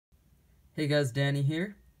Hey guys, Danny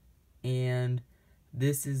here, and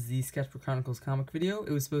this is the Sketchbook Chronicles comic video.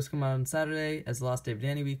 It was supposed to come out on Saturday as the last day of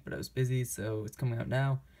Danny week, but I was busy, so it's coming out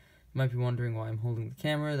now. You might be wondering why I'm holding the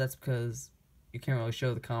camera. That's because you can't really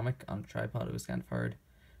show the comic on a tripod. It was kind of hard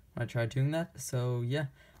when I tried doing that, so yeah,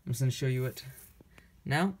 I'm just going to show you it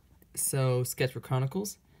now. So, Sketchbook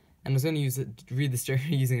Chronicles, and I was going to read the story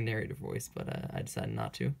using a narrator voice, but I decided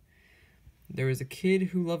not to. There was a kid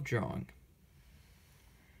who loved drawing.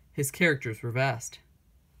 His characters were vast.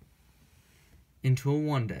 Until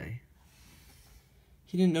one day,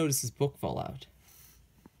 he didn't notice his book fall out.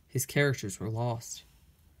 His characters were lost.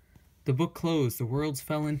 The book closed, the worlds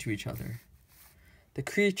fell into each other. The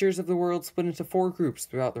creatures of the world split into 4 groups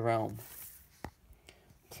throughout the realm.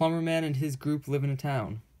 Plumber Man and his group live in a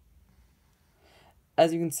town.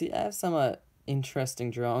 As you can see, I have some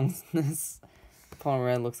interesting drawings. This Plumber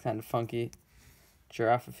Man looks kind of funky.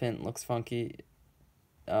 Giraffant looks funky.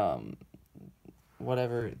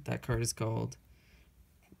 Whatever that card is called,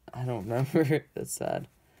 I don't remember. That's sad.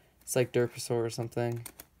 It's like Derposaur or something.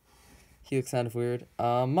 He looks kind of weird.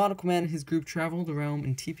 Monocle Man and his group travel the realm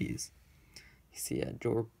in teepees. You see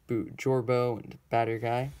Jorbo and Batter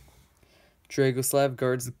Guy. Dragoslev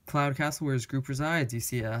guards the Cloud Castle where his group resides. You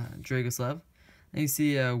see Dragoslev. And you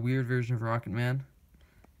see a weird version of Rocket Man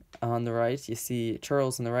on the right. You see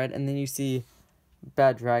Charles on the right, and then you see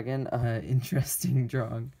Bad Dragon, interesting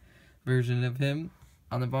drawing version of him.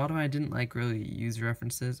 On the bottom, I didn't really use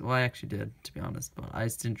references. Well, I actually did, to be honest, but I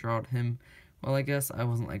just didn't draw him. Well, I guess I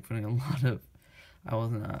wasn't putting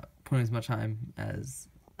putting as much time as,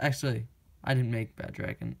 actually, I didn't make Bad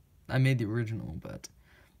Dragon. I made the original, but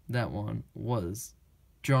that one was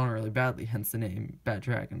drawn really badly, hence the name Bad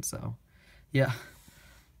Dragon, so, yeah.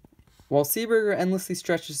 While Seaburger endlessly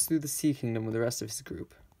stretches through the Sea Kingdom with the rest of his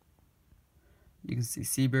group. You can see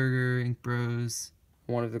Seaburger, Ink Bros,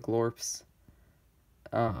 one of the Glorps,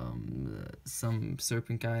 some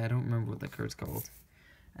serpent guy, I don't remember what that card's called.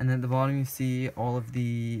 And then at the bottom you see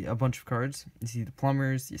a bunch of cards. You see the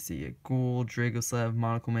Plumbers, you see a Ghoul, Dragoslev,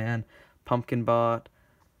 Monocle Man, Pumpkin Bot,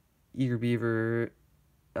 Eager Beaver,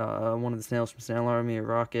 one of the snails from Snail Army, a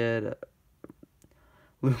Rocket,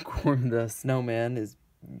 Lukewarm the Snowman is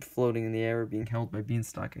floating in the air, being held by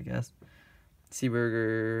Beanstalk, I guess.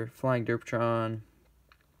 Seaburger, Flying Derptron,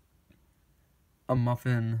 a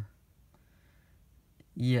Muffin,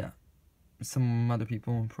 yeah, some other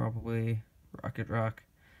people, probably Rocket Rock,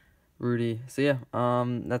 Rudy. So yeah,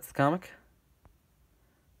 that's the comic.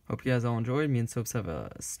 Hope you guys all enjoyed. Me and Soaps have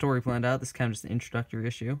a story planned out. This is kind of just an introductory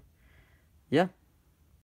issue. Yeah,